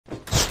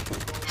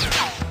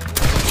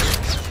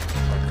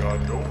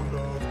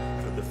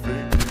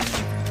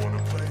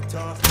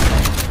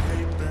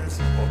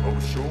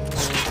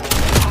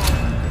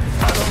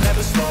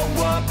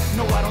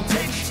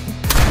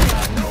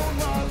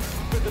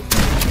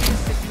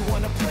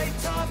wanna play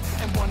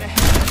tough and wanna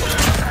have it.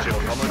 Chip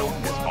terminal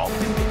is all. I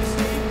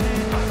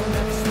don't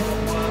ever slow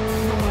up,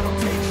 no I don't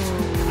take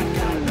shit. I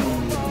got no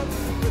love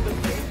for the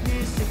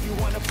fakeness. If you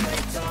wanna play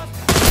tough,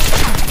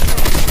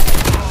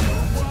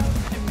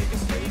 and make a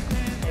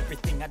statement.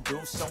 Everything I do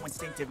so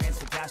instinctive and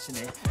so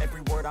passionate.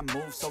 Every word I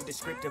move so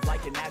descriptive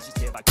like an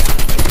adjective. I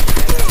gotta make it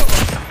better.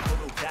 People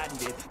who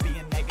patented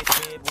being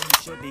negative when you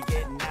should be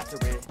getting after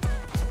it.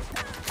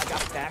 I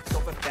got facts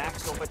over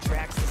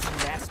tracks. Listen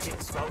fast, spitting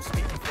slow,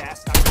 speaking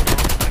fast. I go on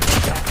like a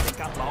fast, think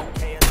I'm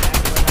okay at that,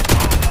 but I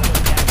don't know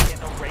what that can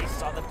erase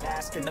all the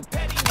past and the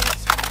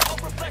pettiness. A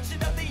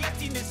reflection of the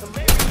emptiness,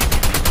 hilarious.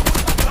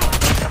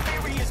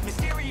 Delirious,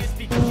 mysterious,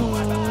 because you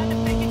hide behind the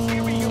fake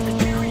exterior.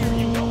 Inferior,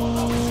 you know I'll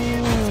always see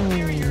it as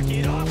superior.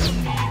 Get off of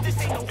me, this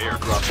ain't no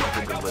airdrop has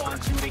been I delivered.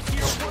 want you to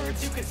hear words,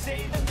 you can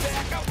say them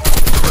back. I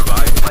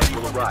Revived flight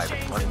will arrive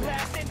in 1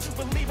 minute. and to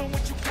believe in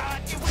what you got,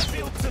 it was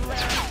built to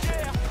last.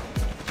 Yeah.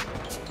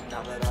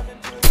 Now that I've been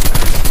through it,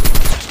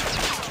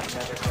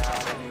 never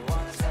got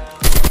anyone's help.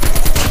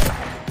 I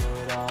do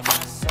it all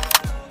myself.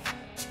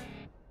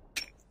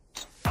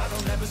 I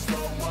don't ever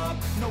slow up,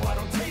 no I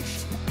don't take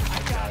shit. I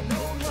got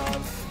no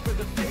love for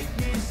the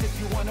fakeness. If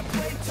you wanna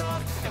play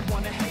tough and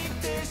wanna hate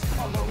this,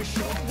 I'll always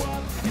show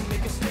up and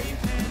make a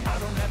statement. I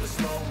don't ever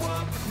slow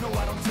up, no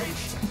I don't take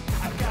shit.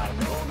 I got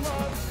no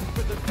love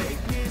for the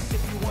fakeness.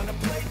 If you wanna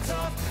play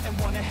tough and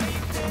wanna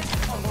hate this,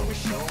 I'll always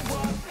show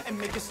up and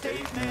make a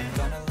statement.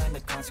 Gonna learn the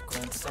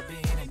consequence of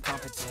being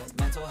incompetent.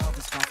 Mental health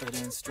is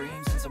confidence,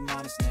 dreams and some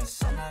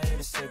honestness. I'm not here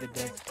to save the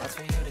day, that's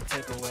for you to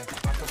take away.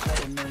 I could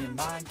play a million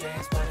mind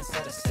games, but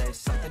instead I say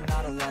something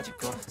not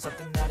illogical,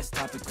 something that is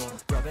topical.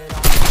 Rub it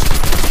on,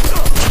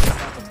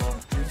 unstoppable.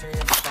 Dreams are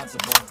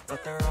irresponsible,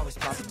 but they're always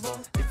possible.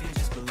 If you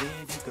just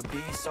believe, you could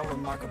be so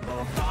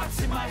remarkable.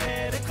 Thoughts in my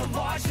head, a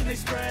collage and they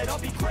spread. I'll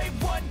be great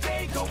one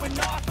day, going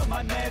off of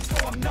my meds.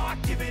 No, I'm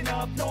not giving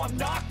up, no, I'm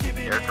not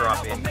giving in. Airdrop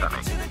I will make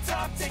it to the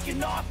top,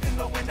 taking off in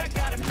the wind. I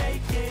gotta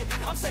make it.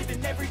 I'm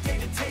saving every day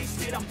to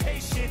taste it. I'm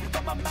patient,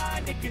 but my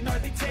mind, it can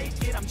hardly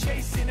take it. I'm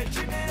chasing a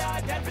dream that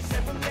I've had for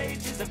several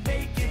ages. A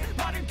vacant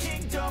modern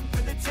kingdom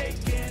for the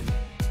taking.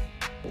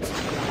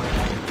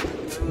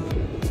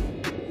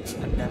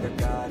 I never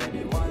got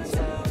anyone's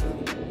help.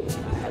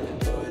 I had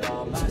to do it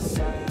all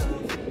myself.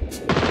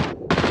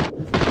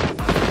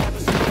 I never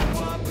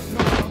slow up, no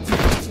I don't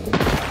take it.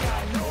 I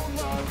got no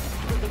love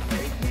for the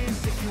fakeness.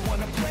 If you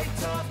wanna play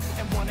tough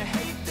and wanna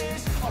hate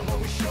this, I'll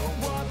always show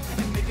up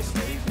and make a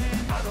statement.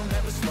 I don't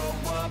ever slow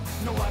up,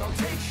 no I don't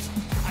take shit.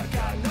 I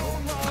got no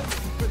love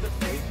for the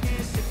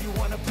fakeness. If you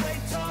wanna play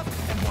tough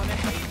and wanna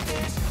hate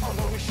this, I'll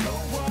always show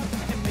up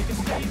and make a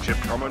statement. Chip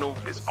terminal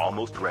is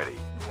almost ready.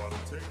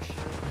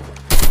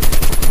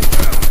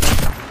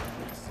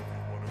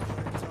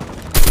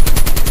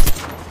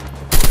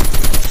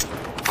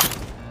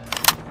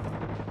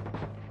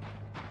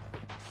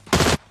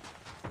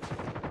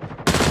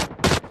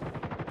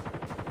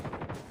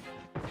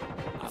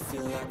 I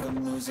feel like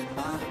I'm losing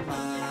my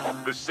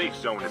mind. The safe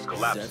zone is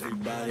collapsing.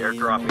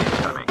 Airdrop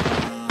incoming.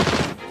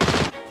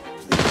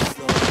 Please,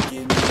 Lord,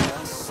 give me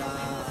a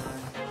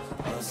sign,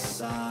 a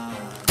sign.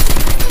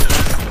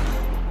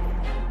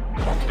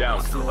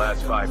 Down to the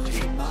last 5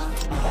 teams.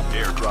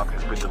 Airdrop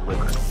has been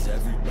delivered. Is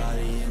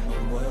everybody in the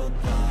world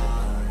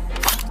blind?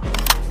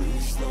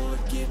 Please, Lord,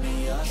 give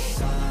me a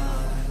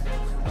sign,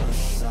 a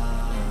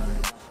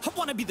sign. I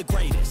wanna be the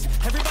greatest.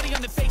 Everybody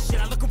on the fake shit.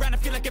 I look around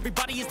and feel like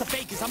everybody is the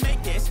fakest. I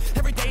make this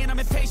every day and I'm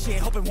impatient,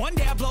 hoping one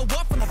day I blow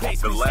up from the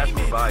basement. The last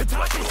revived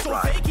flight will so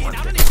arrive vacant. Monday.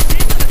 Out of this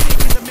shit that I think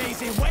is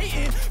amazing.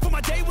 Waiting for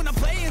my day when I'm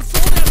playing.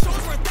 Sold out shows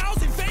for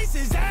 1,000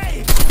 faces.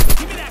 Hey,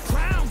 give me that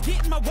crown.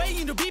 Get in my way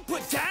and to be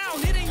put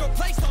down. It ain't your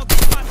place, I'll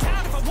get my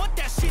town. If I want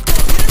that shit,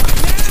 I'll get it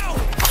right now.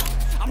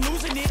 I'm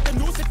losing it, the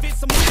noose it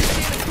fits. I'm losing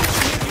shit, I'm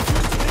losing it. You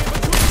choose to live,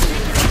 but choose to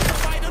keep it. Lose a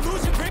fight, or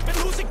lose your grip and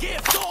lose a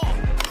gift.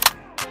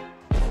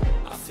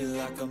 I feel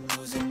like I'm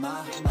losing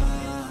my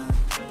mind.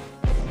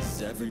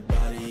 Is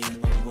everybody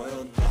in the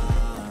world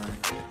blind?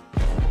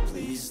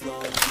 Please,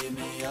 Lord, give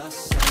me a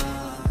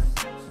sign,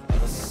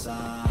 a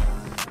sign.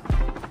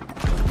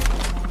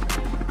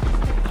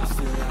 I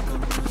feel like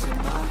I'm losing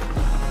my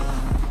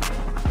mind.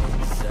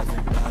 Is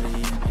everybody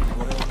in the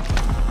world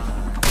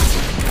blind?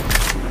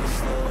 Please,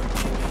 Lord,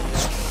 give me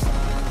a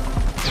sign.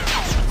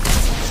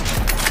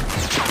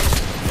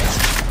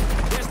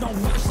 There's no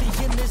mercy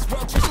in this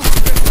world, just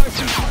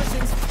thirsty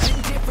persons in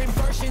different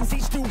versions.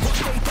 Each new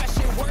update, that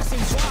shit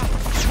worsens. Why?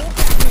 Won't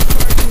back with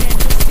burden and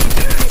just seem to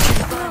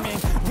get vermin.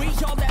 We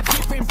all have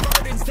different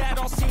burdens that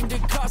all seem to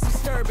cause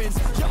disturbance.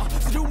 Yo,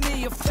 so do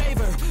me a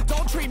favor,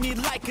 don't treat me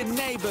like a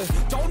neighbor.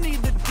 Don't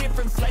need the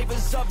different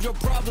flavors of your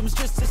problems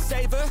just to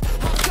savor.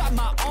 I've got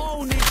my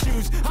own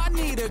issues, I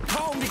need a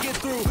comb to get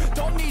through.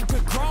 Don't need to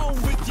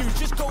groan with you,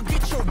 just go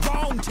get your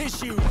own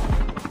tissue.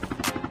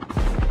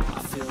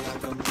 I feel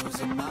like I'm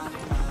losing my mind.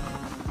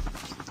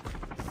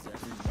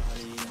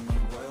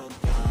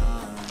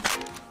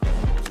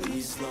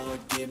 Lord,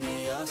 give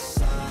me a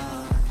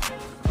sign,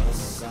 a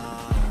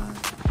sign.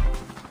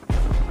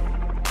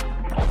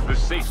 The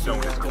safe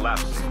zone is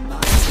collapsing.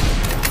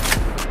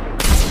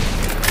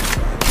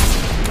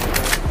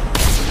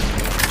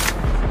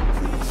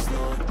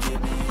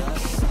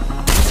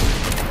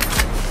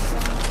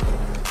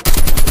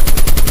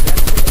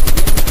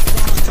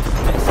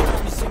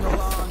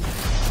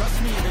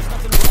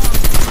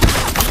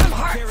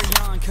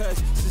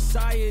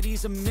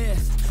 society's a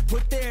myth,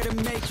 put there to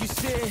make you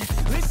sit.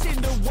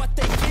 Listen to what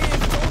they give,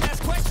 don't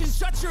ask questions,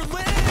 shut your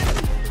lid.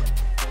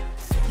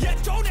 Yeah,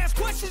 don't ask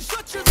questions,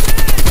 shut your lid.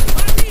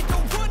 I need to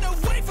run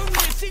away from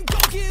this and go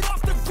get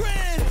off the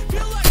grid.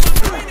 Feel like my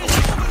brain is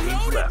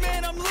overloaded,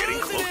 man, I'm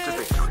losing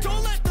it.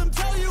 Don't let them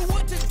tell you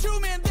what to do,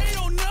 man, they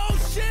don't know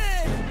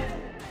shit.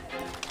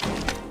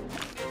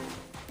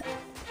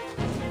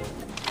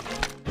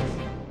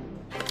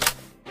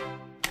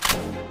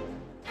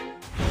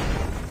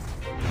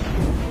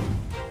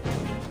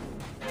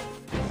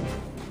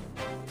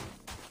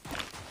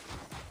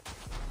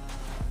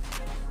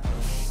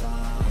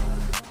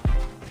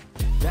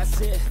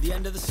 That's it, the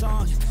end of the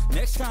song.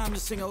 Next time to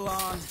sing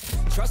along.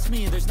 Trust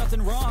me, there's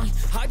nothing wrong.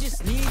 I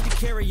just need to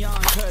carry on.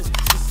 Cause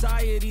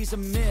society's a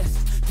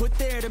myth, put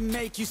there to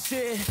make you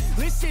sit.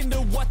 Listen to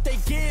what they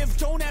give,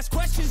 don't ask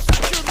questions,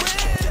 shut your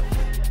lid.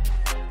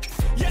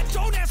 Yeah,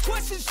 don't ask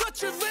questions,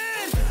 shut your lid.